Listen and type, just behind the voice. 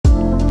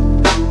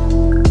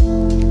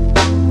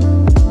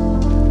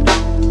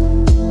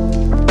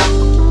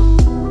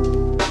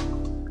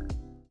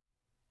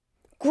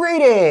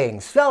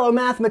Greetings, fellow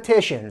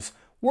mathematicians.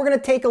 We're going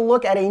to take a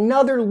look at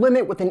another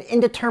limit with an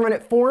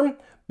indeterminate form,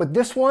 but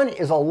this one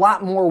is a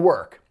lot more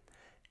work.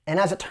 And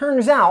as it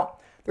turns out,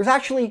 there's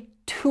actually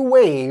two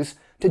ways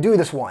to do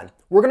this one.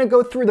 We're going to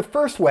go through the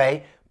first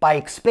way by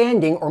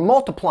expanding or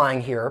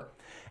multiplying here,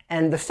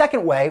 and the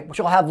second way,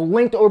 which I'll have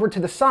linked over to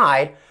the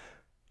side,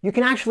 you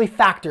can actually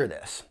factor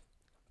this.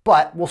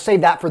 But we'll save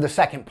that for the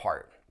second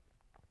part.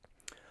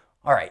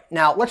 All right,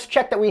 now let's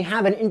check that we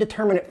have an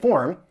indeterminate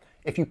form.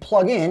 If you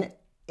plug in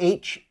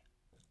h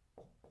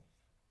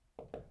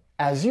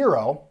as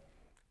 0,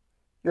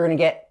 you're going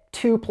to get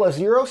 2 plus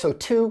 0, so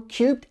 2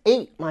 cubed,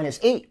 8 minus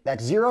 8,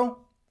 that's 0.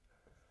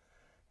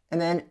 And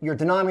then your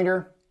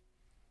denominator,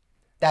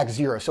 that's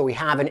 0. So we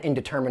have an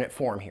indeterminate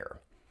form here.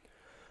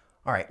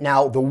 All right,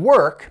 now the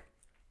work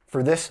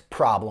for this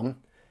problem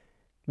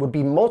would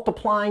be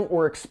multiplying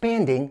or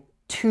expanding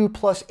 2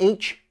 plus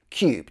h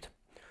cubed.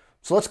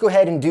 So let's go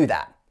ahead and do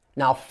that.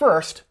 Now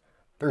first,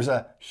 there's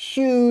a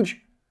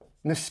huge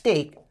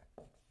mistake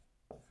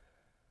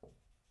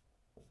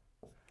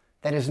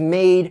that is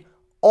made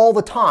all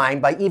the time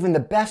by even the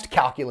best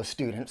calculus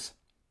students.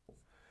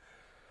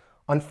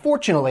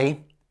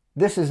 Unfortunately,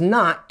 this is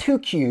not 2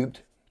 cubed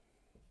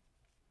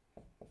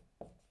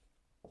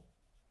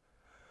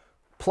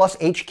plus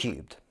h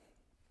cubed.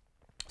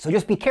 So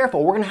just be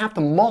careful. We're going to have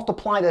to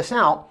multiply this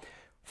out,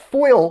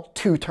 FOIL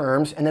 2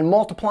 terms, and then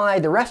multiply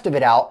the rest of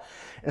it out.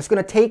 And it's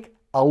going to take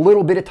a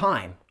little bit of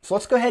time. So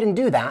let's go ahead and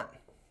do that.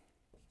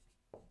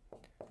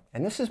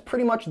 And this is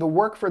pretty much the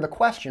work for the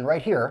question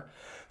right here.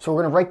 So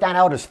we're going to write that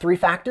out as 3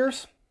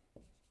 factors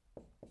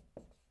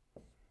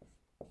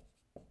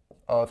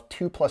of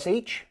 2 plus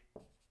h.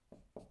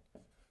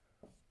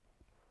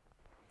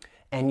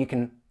 And you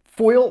can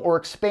FOIL or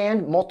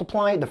expand,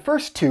 multiply the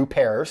first 2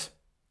 pairs.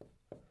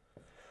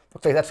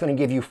 Looks like that's going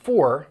to give you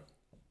 4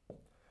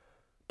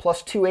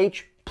 plus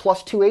 2h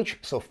plus 2h,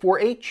 so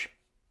 4h.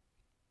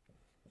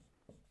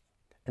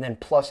 And then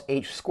plus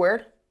h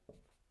squared.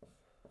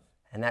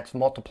 And that's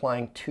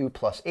multiplying 2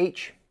 plus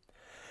h.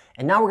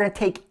 And now we're going to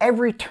take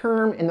every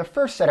term in the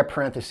first set of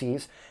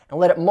parentheses and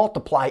let it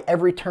multiply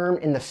every term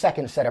in the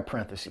second set of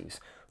parentheses.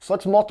 So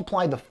let's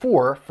multiply the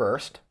 4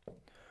 first.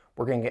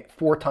 We're going to get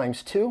 4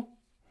 times 2,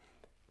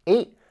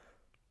 8.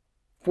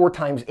 4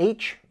 times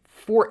h,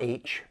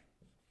 4h.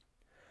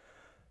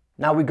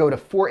 Now we go to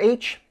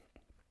 4h.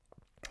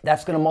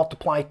 That's going to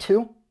multiply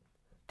 2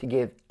 to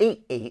give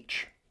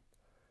 8h.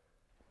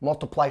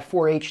 Multiply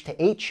 4h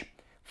to h,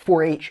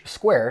 4h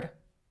squared.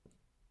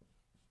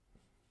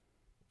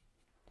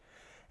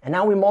 And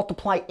now we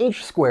multiply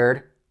h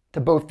squared to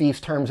both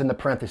these terms in the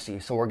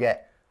parentheses. So we'll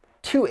get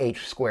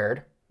 2h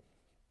squared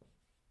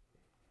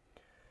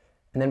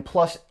and then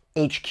plus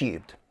h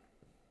cubed.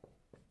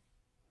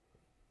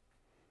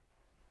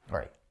 All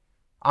right.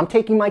 I'm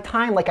taking my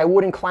time like I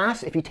would in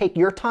class. If you take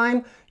your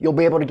time, you'll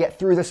be able to get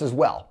through this as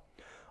well.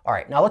 All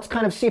right, now let's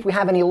kind of see if we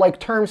have any like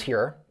terms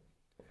here.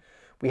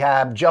 We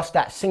have just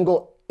that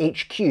single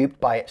h cubed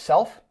by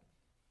itself.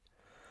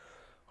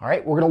 All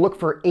right, we're going to look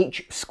for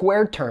h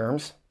squared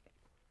terms.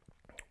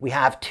 We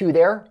have 2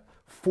 there,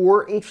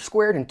 4h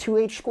squared and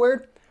 2h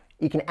squared.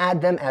 You can add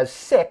them as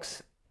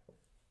 6h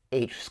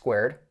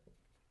squared.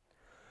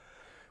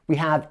 We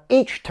have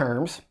h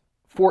terms,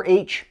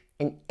 4h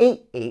and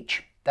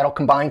 8h. That'll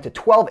combine to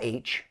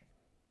 12h.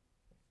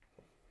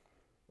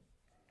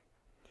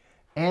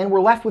 And we're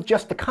left with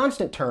just the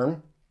constant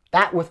term,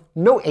 that with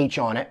no h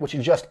on it, which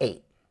is just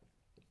 8.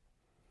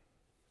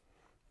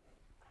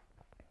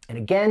 And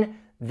again,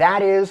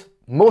 that is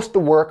most of the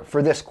work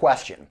for this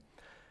question.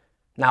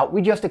 Now,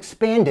 we just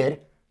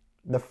expanded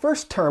the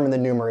first term in the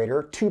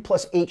numerator, 2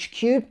 plus h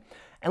cubed,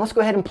 and let's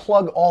go ahead and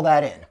plug all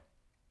that in.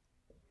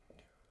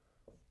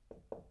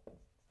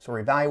 So we're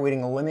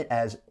evaluating the limit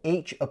as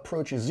h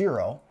approaches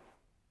 0.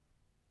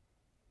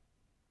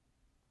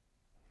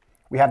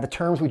 We have the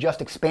terms we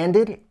just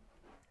expanded,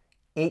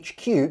 h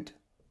cubed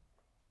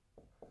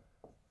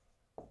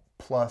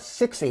plus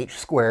 6h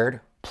squared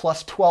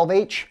plus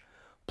 12h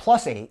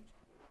plus 8.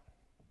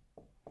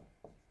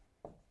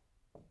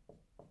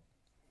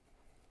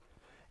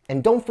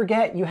 And don't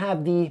forget you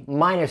have the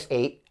minus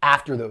 8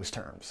 after those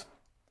terms.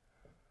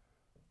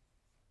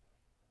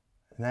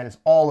 And that is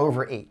all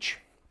over h.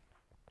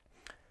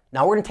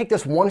 Now we're going to take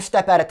this one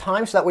step at a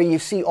time so that way you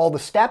see all the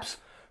steps.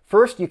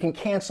 First, you can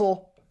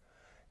cancel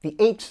the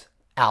 8's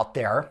out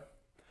there.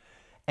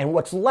 And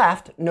what's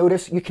left,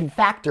 notice you can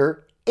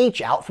factor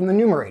h out from the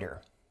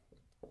numerator.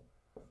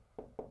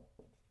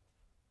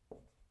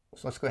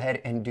 So let's go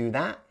ahead and do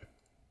that.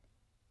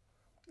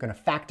 I'm going to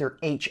factor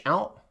h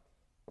out.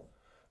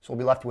 So we'll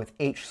be left with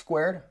h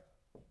squared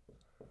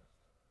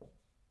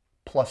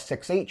plus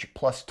 6h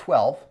plus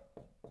 12.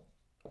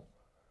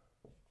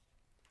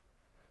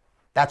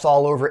 That's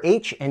all over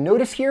h. And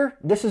notice here,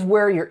 this is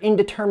where your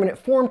indeterminate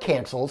form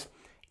cancels.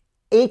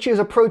 H is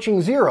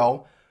approaching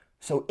 0,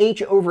 so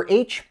h over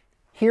h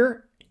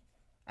here,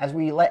 as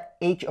we let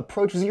h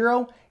approach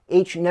 0,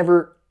 h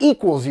never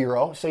equals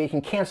 0, so you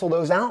can cancel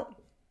those out.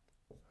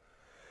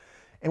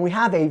 And we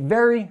have a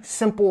very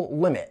simple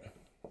limit.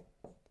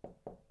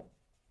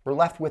 we're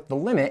left with the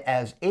limit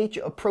as h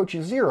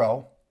approaches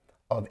 0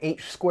 of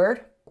h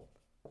squared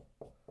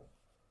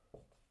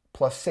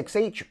plus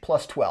 6h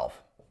plus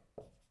 12.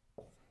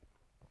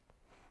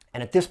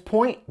 And at this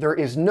point, there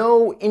is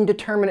no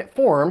indeterminate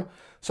form,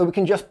 so we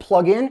can just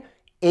plug in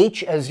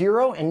h as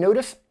 0, and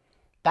notice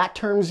that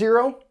term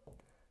 0,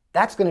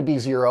 that's going to be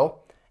 0,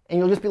 and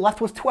you'll just be left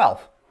with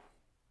 12.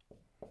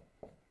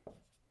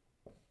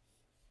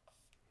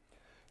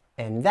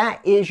 And that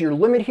is your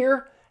limit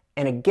here.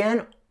 And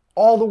again,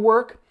 all the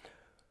work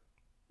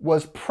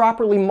was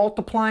properly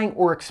multiplying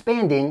or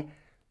expanding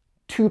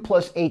 2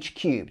 plus h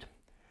cubed.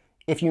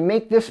 If you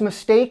make this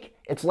mistake,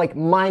 it's like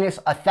minus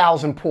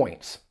 1,000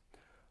 points.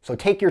 So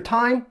take your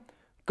time,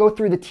 go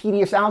through the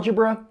tedious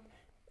algebra,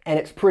 and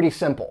it's pretty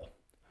simple.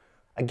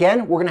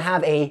 Again, we're going to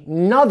have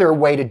another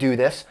way to do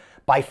this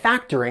by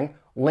factoring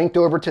linked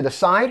over to the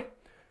side.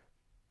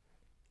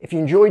 If you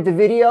enjoyed the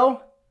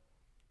video,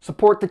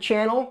 support the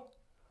channel,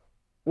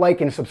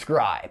 like and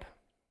subscribe.